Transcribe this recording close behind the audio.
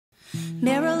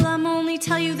Meryl, I'm only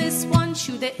tell you this once,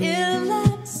 you the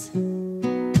illest.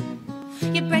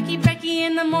 Your brecky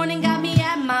in the morning got me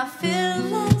at my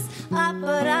fillest.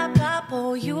 Up,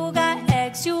 oh, you got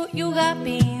eggs, you got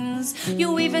beans,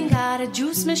 you even got a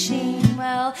juice machine.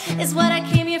 Well, it's what I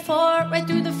came here for, right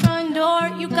through the front door.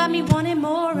 You got me wanting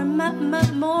more and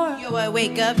more. Yo, I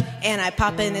wake up and I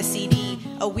pop in a CD,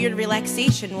 a weird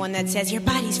relaxation one that says your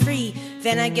body's free.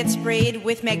 Then I get sprayed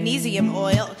with magnesium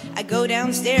oil. I go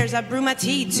downstairs, I brew my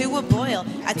tea to a boil.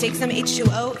 I take some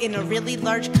H2O in a really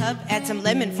large cup, add some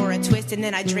lemon for a twist, and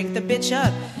then I drink the bitch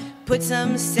up. Put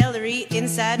some celery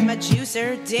inside my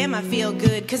juicer. Damn, I feel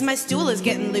good, cause my stool is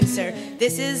getting looser.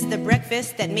 This is the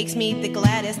breakfast that makes me the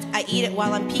gladdest. I eat it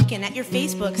while I'm peeking at your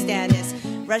Facebook status.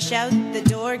 Rush out the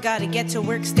door, gotta get to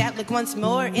work stat. Look once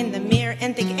more in the mirror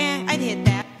and think, I'd hit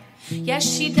that. Yes,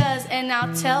 she does, and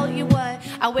I'll tell you what.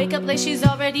 I wake up late, she's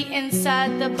already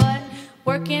inside the butt,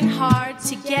 working hard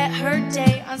to get her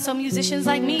day on, so musicians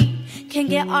like me can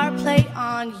get our play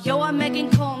on. Yo, I'm Megan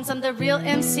Combs, I'm the real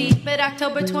MC. But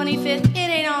October 25th, it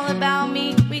ain't all about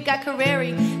me. We got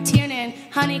Carreri, Tiernan,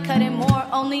 Honeycutt, and more.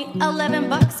 Only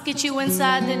 $11 get you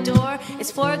inside the door. It's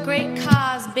for a great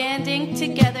cause, banding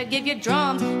together. Give your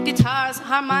drums, guitars,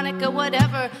 harmonica,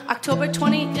 whatever. October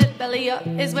 20th, Belly Up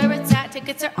is where it's at.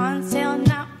 Tickets are on sale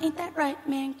now. Ain't that right,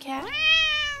 man, cat?